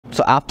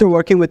So after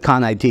working with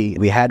Khan IT,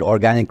 we had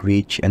organic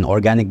reach and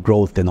organic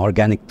growth and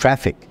organic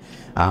traffic.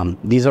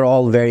 These are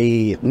all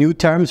very new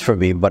terms for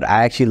me, but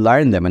I actually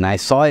learned them and I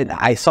saw it.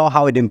 I saw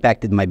how it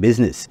impacted my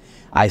business.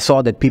 I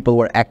saw that people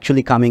were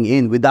actually coming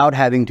in without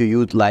having to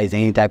utilize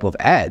any type of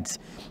ads.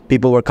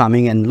 People were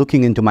coming and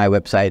looking into my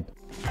website.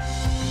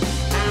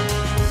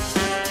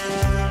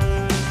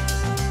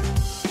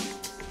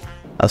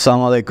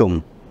 Assalamu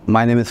alaikum.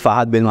 My name is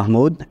Fahad Bin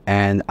Mahmood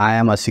and I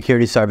am a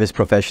security service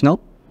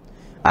professional.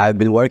 I've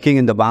been working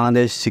in the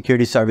Bangladesh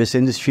security service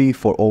industry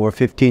for over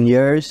 15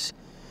 years.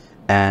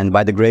 And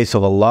by the grace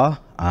of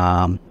Allah,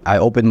 I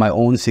opened my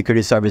own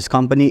security service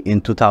company in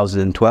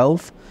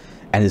 2012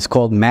 and it's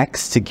called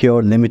Max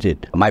Secure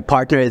Ltd. My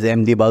partner is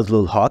MD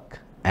Bazlul Haq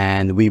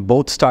and we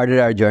both started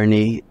our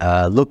journey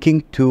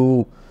looking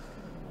to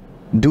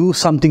do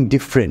something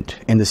different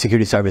in the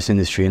security service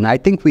industry. And I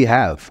think we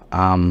have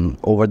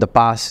over the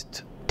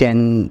past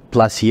 10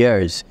 plus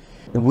years.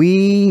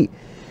 We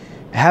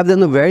have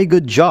done a very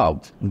good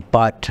job,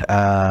 but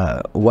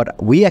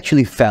what we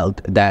actually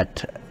felt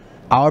that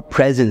our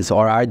presence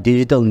or our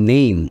digital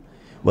name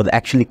was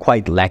actually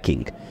quite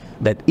lacking.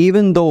 That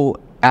even though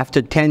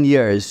after 10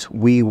 years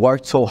we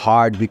worked so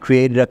hard, we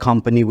created a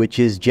company which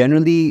is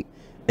generally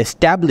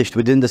established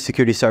within the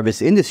security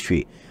service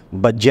industry,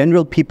 but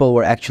general people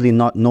were actually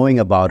not knowing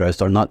about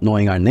us or not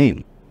knowing our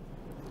name.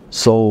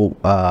 So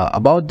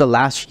about the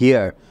last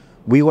year,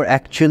 we were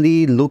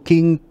actually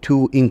looking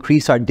to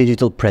increase our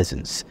digital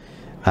presence,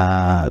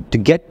 to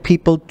get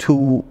people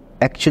to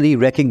actually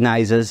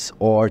recognize us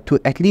or to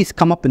at least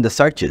come up in the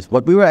searches.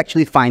 What we were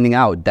actually finding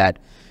out that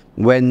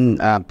when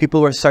people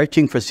were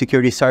searching for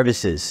security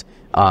services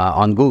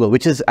on Google,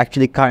 which is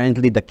actually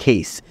currently the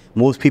case,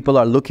 most people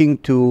are looking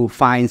to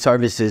find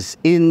services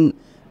in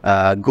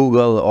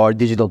Google or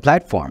digital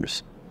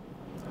platforms.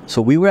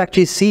 So we were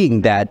actually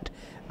seeing that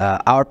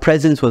our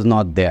presence was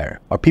not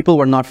there, or people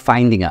were not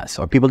finding us,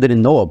 or people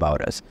didn't know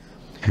about us.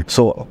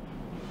 So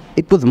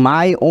it was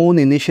my own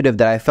initiative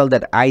that I felt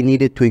that I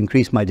needed to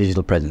increase my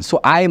digital presence. So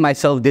I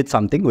myself did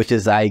something, which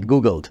is I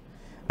Googled.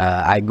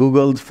 I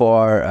Googled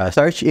for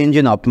search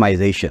engine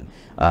optimization,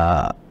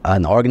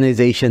 an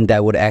organization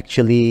that would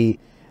actually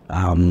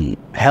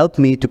help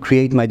me to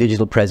create my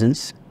digital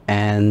presence.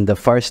 And the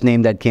first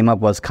name that came up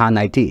was Khan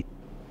IT.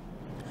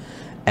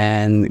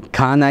 And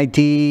Khan IT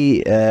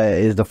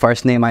is the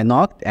first name I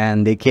knocked,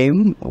 and they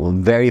came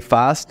very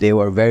fast. They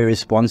were very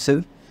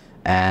responsive.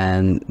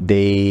 And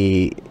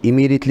they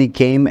immediately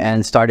came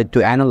and started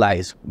to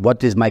analyze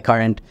what is my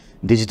current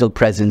digital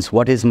presence,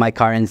 what is my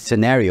current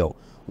scenario,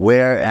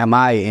 where am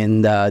I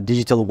in the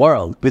digital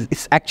world?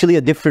 It's actually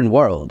a different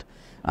world.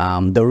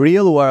 The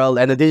real world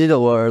and the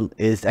digital world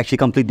is actually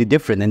completely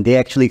different, and they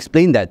actually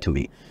explained that to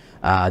me.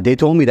 They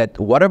told me that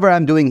whatever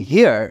I'm doing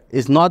here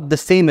is not the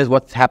same as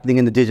what's happening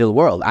in the digital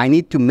world. I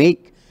need to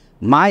make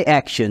my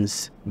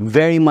actions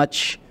very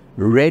much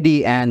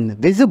ready and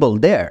visible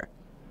there.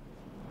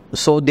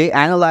 So they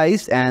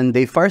analyzed and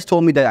they first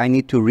told me that I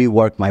need to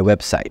rework my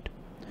website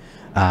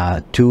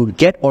to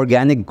get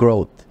organic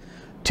growth,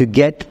 to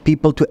get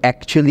people to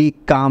actually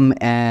come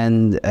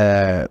and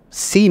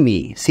see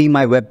me, see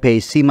my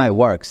webpage, see my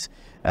works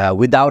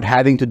without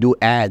having to do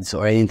ads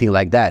or anything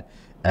like that.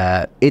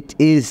 It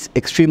is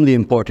extremely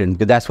important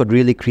because that's what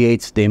really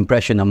creates the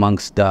impression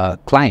amongst the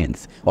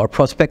clients or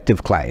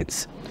prospective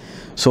clients.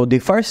 So they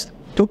first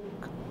took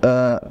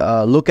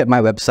a look at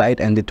my website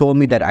and they told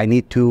me that I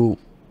need to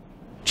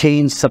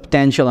change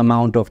substantial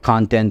amount of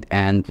content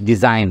and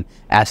design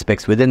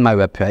aspects within my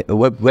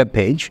web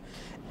page,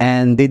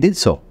 and they did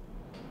so.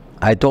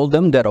 I told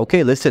them that,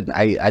 okay, listen,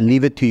 I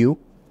leave it to you.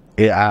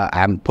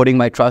 I'm putting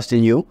my trust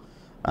in you.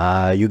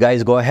 You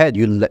guys go ahead.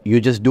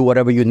 You just do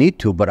whatever you need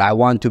to, but I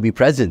want to be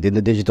present in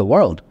the digital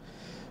world.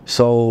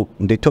 So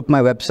they took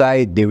my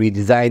website, they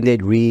redesigned it,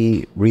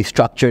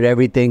 restructured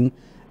everything,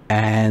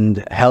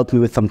 and helped me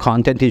with some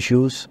content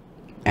issues.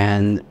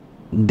 And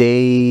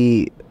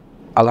they,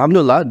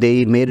 alhamdulillah,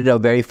 they made it a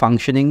very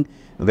functioning,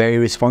 very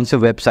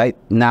responsive website.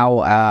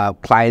 Now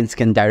clients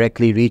can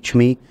directly reach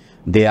me.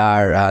 They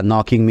are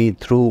knocking me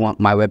through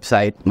my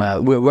website.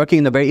 We're working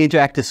in a very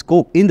interactive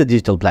scope in the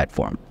digital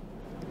platform.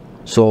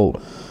 So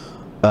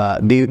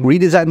they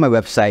redesigned my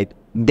website.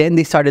 Then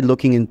they started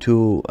looking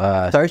into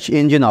search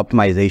engine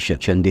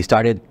optimization. They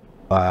started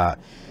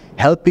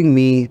helping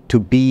me to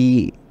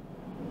be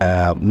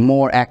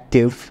more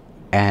active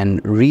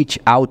and reach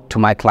out to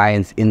my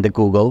clients in the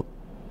Google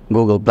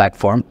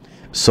platform.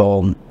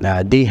 So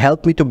they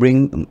helped me to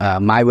bring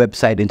my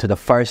website into the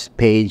first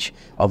page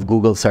of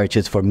Google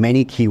searches for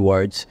many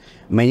keywords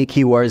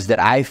that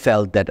I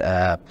felt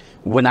that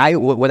when I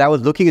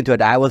was looking into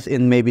it, I was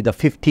in maybe the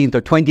 15th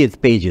or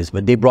 20th pages,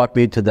 but they brought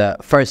me to the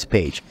first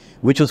page,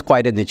 which was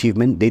quite an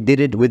achievement. They did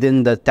it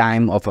within the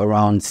time of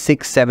around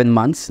 6-7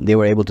 months. They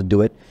were able to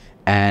do it,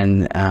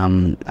 and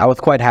I was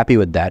quite happy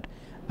with that.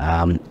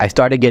 I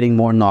started getting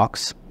more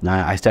knocks.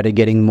 I started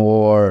getting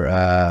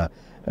more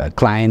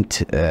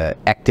client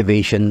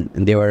activation,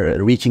 and they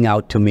were reaching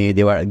out to me.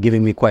 They were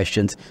giving me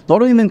questions.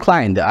 Not only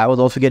client, I was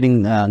also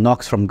getting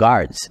knocks from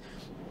guards.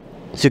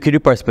 security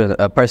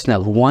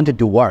personnel who wanted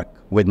to work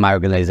with my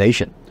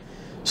organization.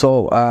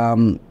 So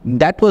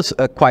that was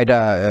quite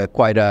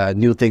a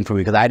new thing for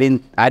me, because I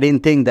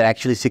didn't think that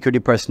actually security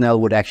personnel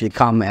would actually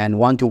come and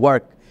want to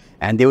work,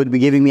 and they would be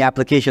giving me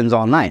applications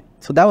online.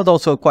 So that was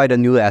also quite a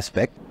new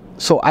aspect.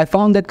 So I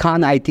found that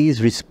Khan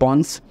IT's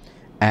response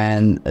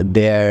and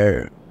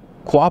their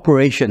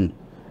cooperation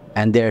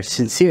and their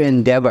sincere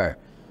endeavor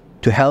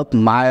to help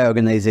my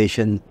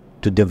organization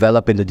to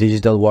develop in the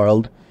digital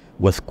world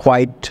was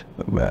quite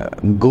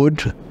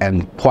good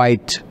and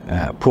quite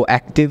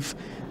proactive.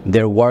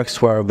 Their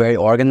works were very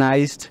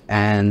organized,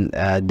 and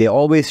they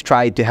always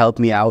tried to help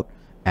me out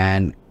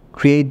and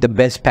create the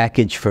best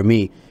package for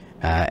me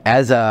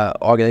as an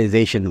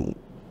organization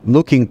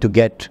looking to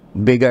get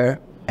bigger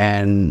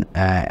and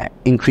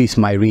increase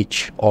my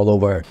reach all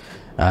over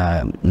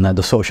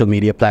the social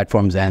media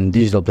platforms and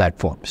digital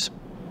platforms.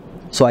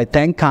 So I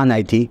thank Khan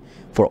IT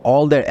for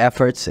all their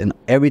efforts and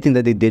everything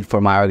that they did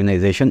for my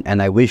organization, and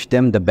I wish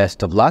them the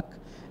best of luck,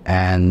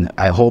 and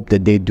I hope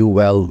that they do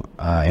well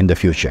in the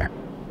future.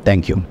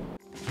 Thank you.